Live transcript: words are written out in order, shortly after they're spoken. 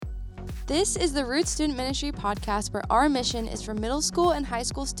This is the Roots Student Ministry podcast where our mission is for middle school and high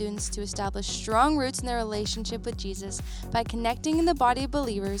school students to establish strong roots in their relationship with Jesus by connecting in the body of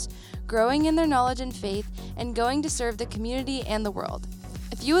believers, growing in their knowledge and faith, and going to serve the community and the world.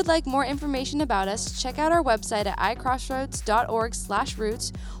 If you would like more information about us, check out our website at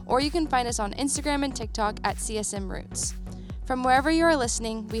icrossroads.org/roots, or you can find us on Instagram and TikTok at CSMRoots. From wherever you are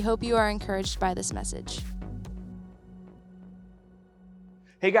listening, we hope you are encouraged by this message.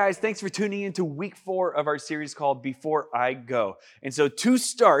 Hey guys, thanks for tuning into week 4 of our series called Before I Go. And so to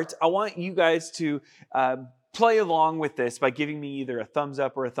start, I want you guys to play along with this by giving me either a thumbs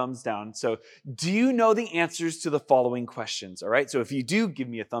up or a thumbs down. So do you know the answers to the following questions? All right, so if you do, give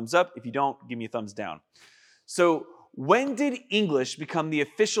me a thumbs up. If you don't, give me a thumbs down. So when did English become the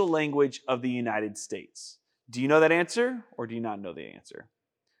official language of the United States? Do you know that answer or do you not know the answer?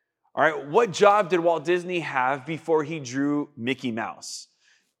 All right, what job did Walt Disney have before he drew Mickey Mouse?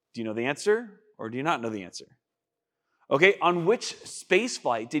 Do you know the answer or do you not know the answer? Okay, on which space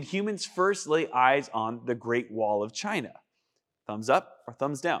flight did humans first lay eyes on the Great Wall of China? Thumbs up or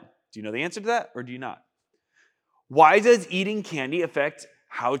thumbs down? Do you know the answer to that or do you not? Why does eating candy affect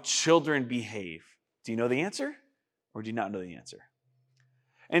how children behave? Do you know the answer or do you not know the answer?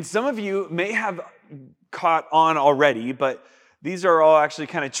 And some of you may have caught on already, but these are all actually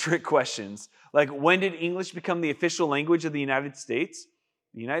kind of trick questions. Like, when did English become the official language of the United States?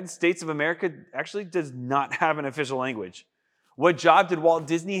 The United States of America actually does not have an official language. What job did Walt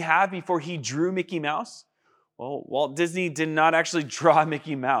Disney have before he drew Mickey Mouse? Well, Walt Disney did not actually draw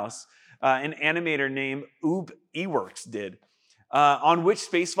Mickey Mouse. An animator named Ub Iwerks did. On which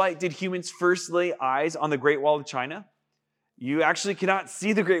spaceflight did humans first lay eyes on the Great Wall of China? You actually cannot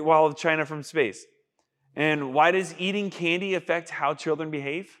see the Great Wall of China from space. And why does eating candy affect how children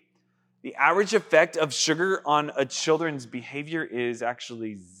behave? The average effect of sugar on a children's behavior is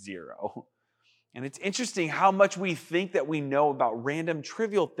actually 0. And it's interesting how much we think that we know about random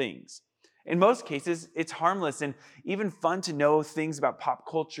trivial things. In most cases, it's harmless and even fun to know things about pop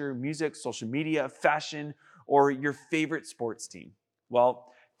culture, music, social media, fashion, or your favorite sports team.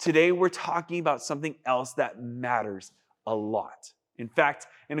 Well, today we're talking about something else that matters a lot. In fact,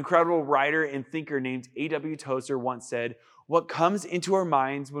 an incredible writer and thinker named A.W. Tozer once said, "What comes into our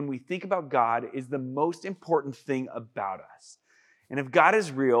minds when we think about God is the most important thing about us." And if God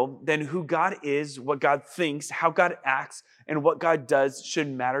is real, then who God is, what God thinks, how God acts, and what God does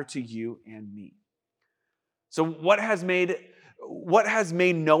should matter to you and me. So what has made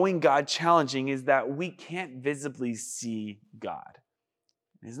knowing God challenging is that we can't visibly see God.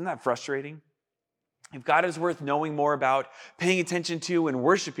 Isn't that frustrating? If God is worth knowing more about, paying attention to, and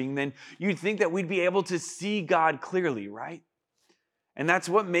worshiping, then you'd think that we'd be able to see God clearly, right? And that's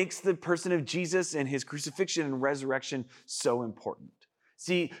what makes the person of Jesus and his crucifixion and resurrection so important.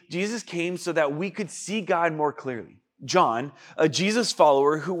 See, Jesus came so that we could see God more clearly. John, a Jesus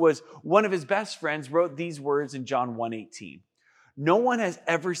follower who was one of his best friends, wrote these words in John 1:18. "No one has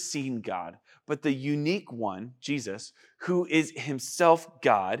ever seen God, but the unique one, Jesus, who is himself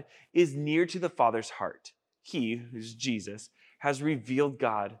God, is near to the Father's heart. He, who's Jesus, has revealed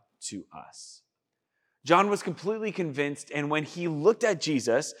God to us." John was completely convinced, and when he looked at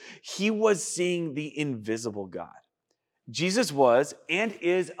Jesus, he was seeing the invisible God. Jesus was and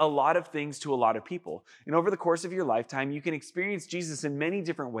is a lot of things to a lot of people. And over the course of your lifetime, you can experience Jesus in many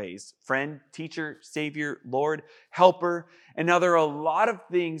different ways: friend, teacher, savior, Lord, helper. And now there are a lot of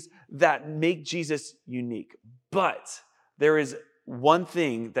things that make Jesus unique. But there is one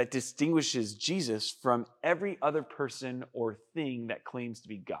thing that distinguishes Jesus from every other person or thing that claims to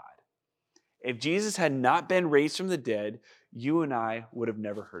be God. If Jesus had not been raised from the dead, you and I would have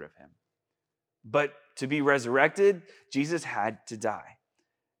never heard of him. But to be resurrected, Jesus had to die.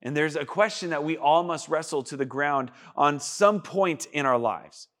 And there's a question that we all must wrestle to the ground on some point in our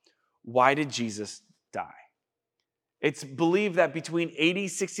lives. Why did Jesus die? It's believed that between AD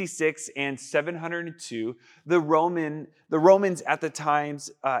 66 and 702, the Romans at the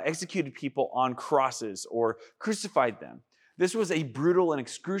times executed people on crosses or crucified them. This was a brutal and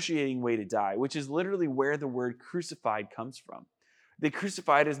excruciating way to die, which is literally where the word crucified comes from. They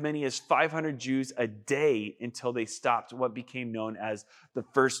crucified as many as 500 Jews a day until they stopped what became known as the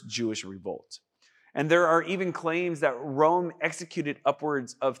First Jewish Revolt. And there are even claims that Rome executed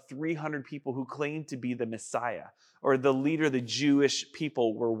upwards of 300 people who claimed to be the Messiah, or the leader the Jewish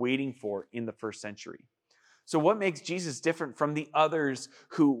people were waiting for in the first century. So what makes Jesus different from the others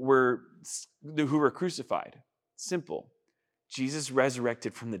who were crucified? Simple. Jesus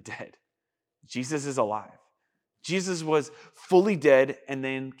resurrected from the dead. Jesus is alive. Jesus was fully dead and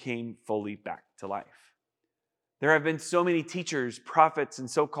then came fully back to life. There have been so many teachers, prophets, and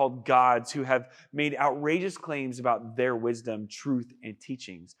so-called gods who have made outrageous claims about their wisdom, truth, and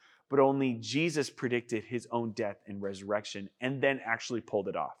teachings, but only Jesus predicted his own death and resurrection and then actually pulled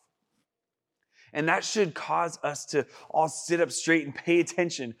it off. And that should cause us to all sit up straight and pay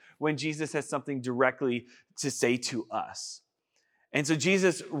attention when Jesus has something directly to say to us. And so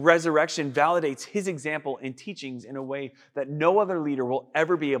Jesus' resurrection validates his example and teachings in a way that no other leader will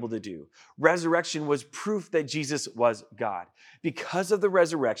ever be able to do. Resurrection was proof that Jesus was God. Because of the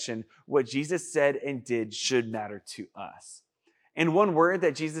resurrection, what Jesus said and did should matter to us. And one word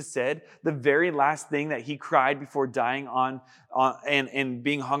that Jesus said, the very last thing that he cried before dying and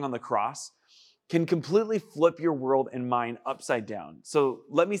being hung on the cross, can completely flip your world and mine upside down. So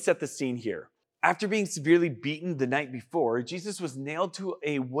let me set the scene here. After being severely beaten the night before, Jesus was nailed to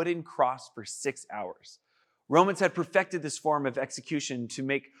a wooden cross for 6 hours. Romans had perfected this form of execution to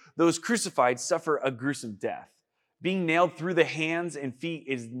make those crucified suffer a gruesome death. Being nailed through the hands and feet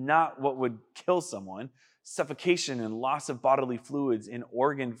is not what would kill someone. Suffocation and loss of bodily fluids and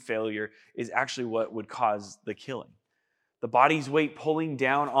organ failure is actually what would cause the killing. The body's weight pulling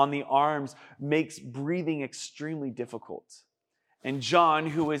down on the arms makes breathing extremely difficult. And John,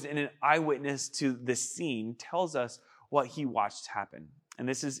 who was an eyewitness to this scene, tells us what he watched happen. And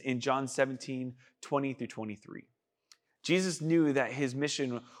this is in John 17, 20 through 23. Jesus knew that his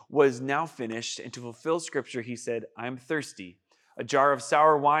mission was now finished, and to fulfill scripture, he said, "I am thirsty." A jar of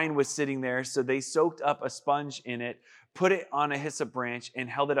sour wine was sitting there, so they soaked up a sponge in it, put it on a hyssop branch, and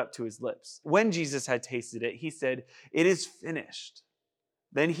held it up to his lips. When Jesus had tasted it, he said, "It is finished."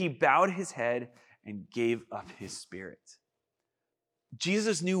 Then he bowed his head and gave up his spirit.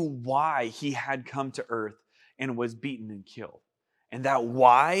 Jesus knew why he had come to earth and was beaten and killed. And that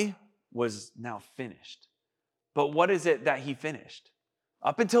why was now finished. But what is it that he finished?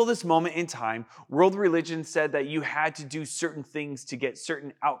 Up until this moment in time, world religion said that you had to do certain things to get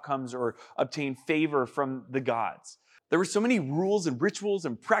certain outcomes or obtain favor from the gods. There were so many rules and rituals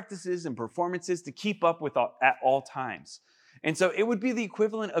and practices and performances to keep up with at all times. And so it would be the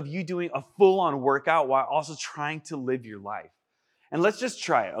equivalent of you doing a full-on workout while also trying to live your life. And let's just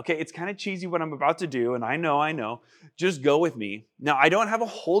try it, okay? It's kind of cheesy what I'm about to do, and I know. Just go with me. Now, I don't have a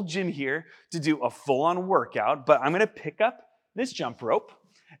whole gym here to do a full-on workout, but I'm going to pick up this jump rope.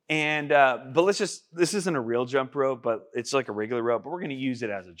 And this isn't a real jump rope, but it's like a regular rope, but we're going to use it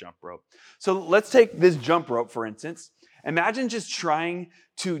as a jump rope. So let's take this jump rope, for instance. Imagine just trying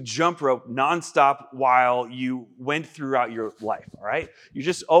to jump rope nonstop while you went throughout your life, all right? You're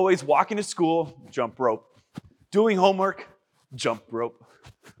just always walking to school, jump rope. Doing homework, jump rope.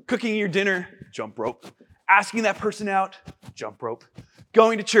 Cooking your dinner, jump rope. Asking that person out, jump rope.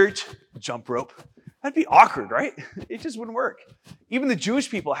 Going to church, jump rope. That'd be awkward, right? It just wouldn't work. Even the Jewish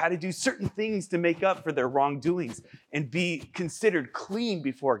people had to do certain things to make up for their wrongdoings and be considered clean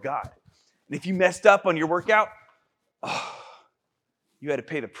before God. And if you messed up on your workout, you had to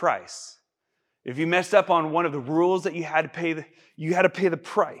pay the price. If you messed up on one of the rules that you had to pay the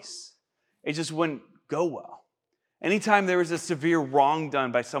price. It just wouldn't go well. Anytime there was a severe wrong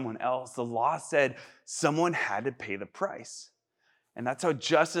done by someone else, the law said someone had to pay the price. And that's how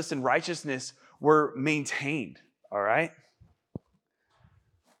justice and righteousness were maintained, all right?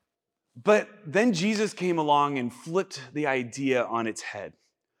 But then Jesus came along and flipped the idea on its head.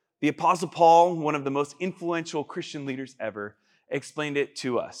 The Apostle Paul, one of the most influential Christian leaders ever, explained it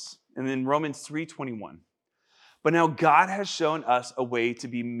to us. And in Romans 3:21, "But now God has shown us a way to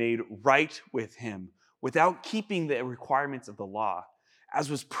be made right with him, without keeping the requirements of the law, as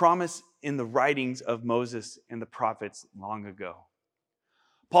was promised in the writings of Moses and the prophets long ago."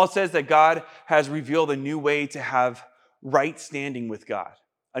 Paul says that God has revealed a new way to have right standing with God,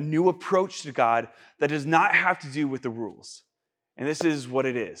 a new approach to God that does not have to do with the rules. And this is what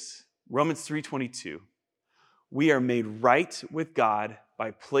it is. Romans 3:22. "We are made right with God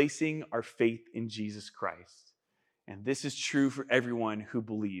by placing our faith in Jesus Christ. And this is true for everyone who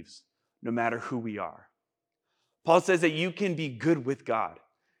believes, no matter who we are." Paul says that you can be good with God,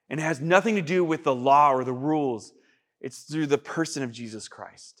 and it has nothing to do with the law or the rules. It's through the person of Jesus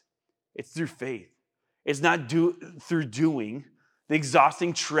Christ. It's through faith. It's not through doing the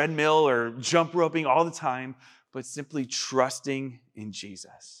exhausting treadmill or jump roping all the time, but simply trusting in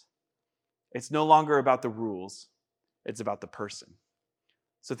Jesus. It's no longer about the rules. It's about the person.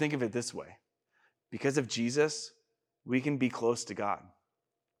 So think of it this way. Because of Jesus, we can be close to God.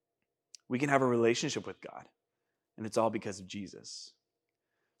 We can have a relationship with God. And it's all because of Jesus.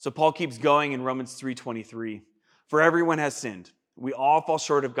 So Paul keeps going in Romans 3:23. "For everyone has sinned. We all fall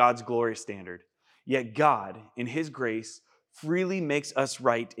short of God's glorious standard. Yet God, in his grace, freely makes us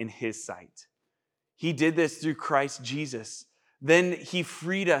right in his sight. He did this through Christ Jesus. Then he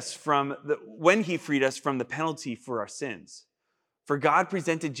freed us when he freed us from the penalty for our sins. For God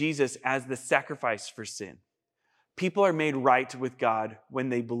presented Jesus as the sacrifice for sin. People are made right with God when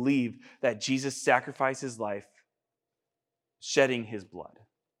they believe that Jesus sacrificed his life, shedding his blood.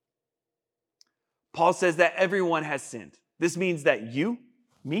 Paul says that everyone has sinned. This means that you,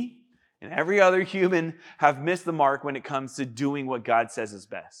 me, and every other human have missed the mark when it comes to doing what God says is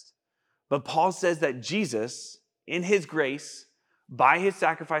best. But Paul says that Jesus, in his grace, by his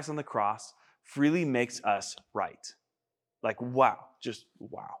sacrifice on the cross, freely makes us right. Like, wow, just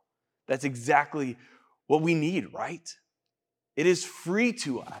wow. That's exactly what we need, right? It is free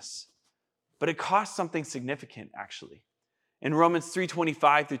to us, but it costs something significant, actually. In Romans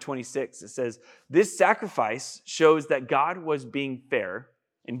 3:25 through 26, it says, this sacrifice shows that God was being fair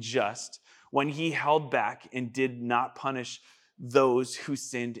and just when he held back and did not punish those who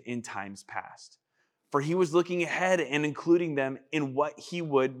sinned in times past. For he was looking ahead and including them in what he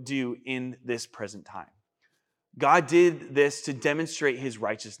would do in this present time. God did this to demonstrate his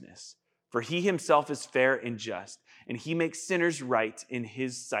righteousness, for he himself is fair and just, and he makes sinners right in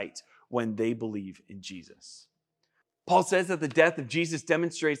his sight when they believe in Jesus. Paul says that the death of Jesus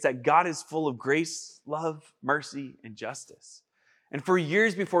demonstrates that God is full of grace, love, mercy, and justice. And for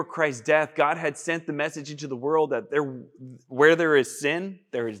years before Christ's death, God had sent the message into the world that where there is sin,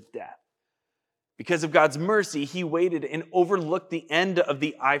 there is death. Because of God's mercy, he waited and overlooked the end of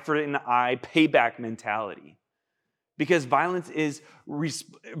the eye for an eye payback mentality. Because violence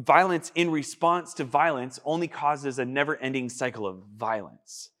in response to violence only causes a never-ending cycle of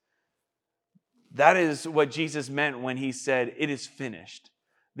violence. That is what Jesus meant when he said, it is finished.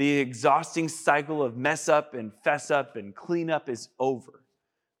 The exhausting cycle of mess up and fess up and clean up is over.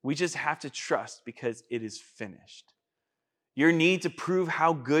 We just have to trust because it is finished. Your need to prove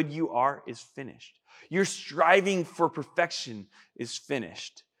how good you are is finished. Your striving for perfection is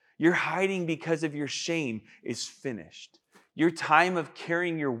finished. Your hiding because of your shame is finished. Your time of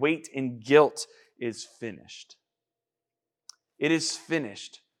carrying your weight and guilt is finished. It is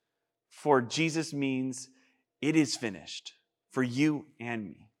finished. For Jesus means it is finished for you and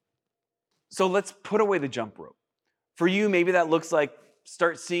me. So let's put away the jump rope. For you, maybe that looks like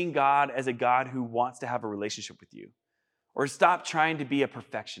start seeing God as a God who wants to have a relationship with you. Or stop trying to be a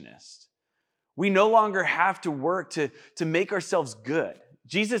perfectionist. We no longer have to work to make ourselves good.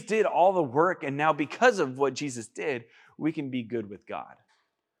 Jesus did all the work, and now because of what Jesus did, we can be good with God.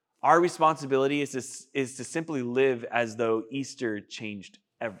 Our responsibility is to simply live as though Easter changed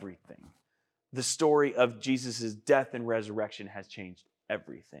everything. The story of Jesus' death and resurrection has changed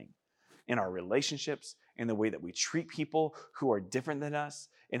everything. In our relationships, in the way that we treat people who are different than us,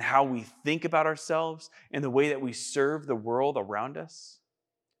 in how we think about ourselves, in the way that we serve the world around us.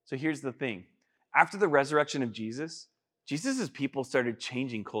 So here's the thing. After the resurrection of Jesus' people started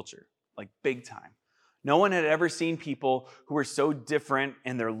changing culture, like big time. No one had ever seen people who were so different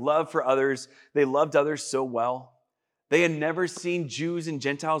in their love for others. They loved others so well. They had never seen Jews and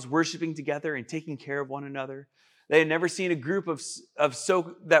Gentiles worshiping together and taking care of one another. They had never seen a group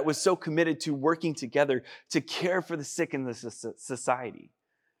that was so committed to working together to care for the sick in the society.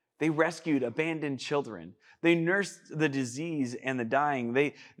 They rescued abandoned children. They nursed the disease and the dying.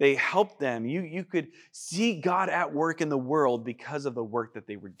 They helped them. You could see God at work in the world because of the work that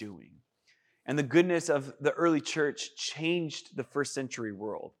they were doing. And the goodness of the early church changed the first century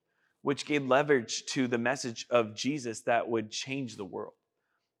world, which gave leverage to the message of Jesus that would change the world.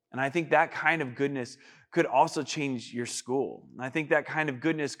 And I think that kind of goodness could also change your school. And I think that kind of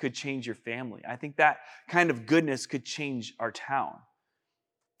goodness could change your family. I think that kind of goodness could change our town.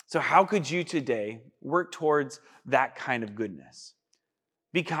 So how could you today work towards that kind of goodness?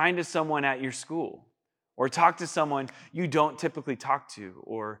 Be kind to someone at your school, or talk to someone you don't typically talk to,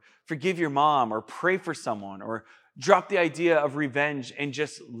 or forgive your mom, or pray for someone, or drop the idea of revenge and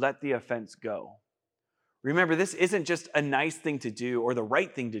just let the offense go. Remember, this isn't just a nice thing to do or the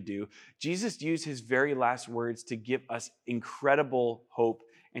right thing to do. Jesus used his very last words to give us incredible hope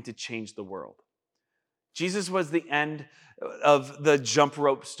and to change the world. Jesus was the end of the jump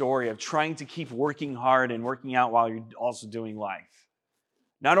rope story of trying to keep working hard and working out while you're also doing life.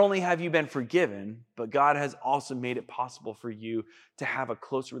 Not only have you been forgiven, but God has also made it possible for you to have a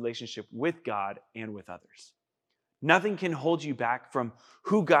close relationship with God and with others. Nothing can hold you back from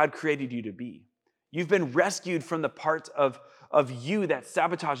who God created you to be. You've been rescued from the part of you that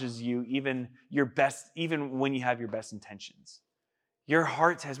sabotages you, even when you have your best intentions. Your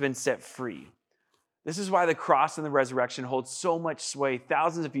heart has been set free. This is why the cross and the resurrection hold so much sway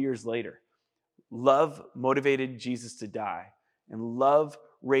thousands of years later. Love motivated Jesus to die, and love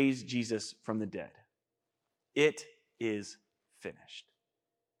raised Jesus from the dead. It is finished.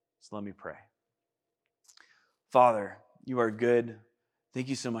 So let me pray. Father, you are good. Thank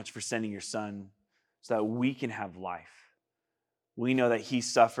you so much for sending your son so that we can have life. We know that he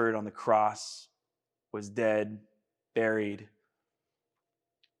suffered on the cross, was dead, buried.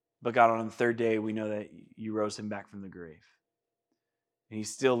 But God, on the third day, we know that you rose him back from the grave. And he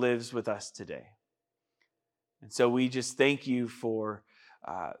still lives with us today. And so we just thank you for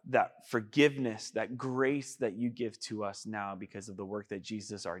that forgiveness, that grace that you give to us now because of the work that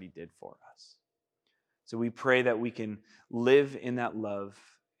Jesus already did for us. So we pray that we can live in that love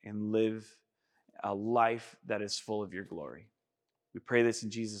and live a life that is full of your glory. We pray this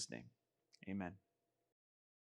in Jesus' name. Amen.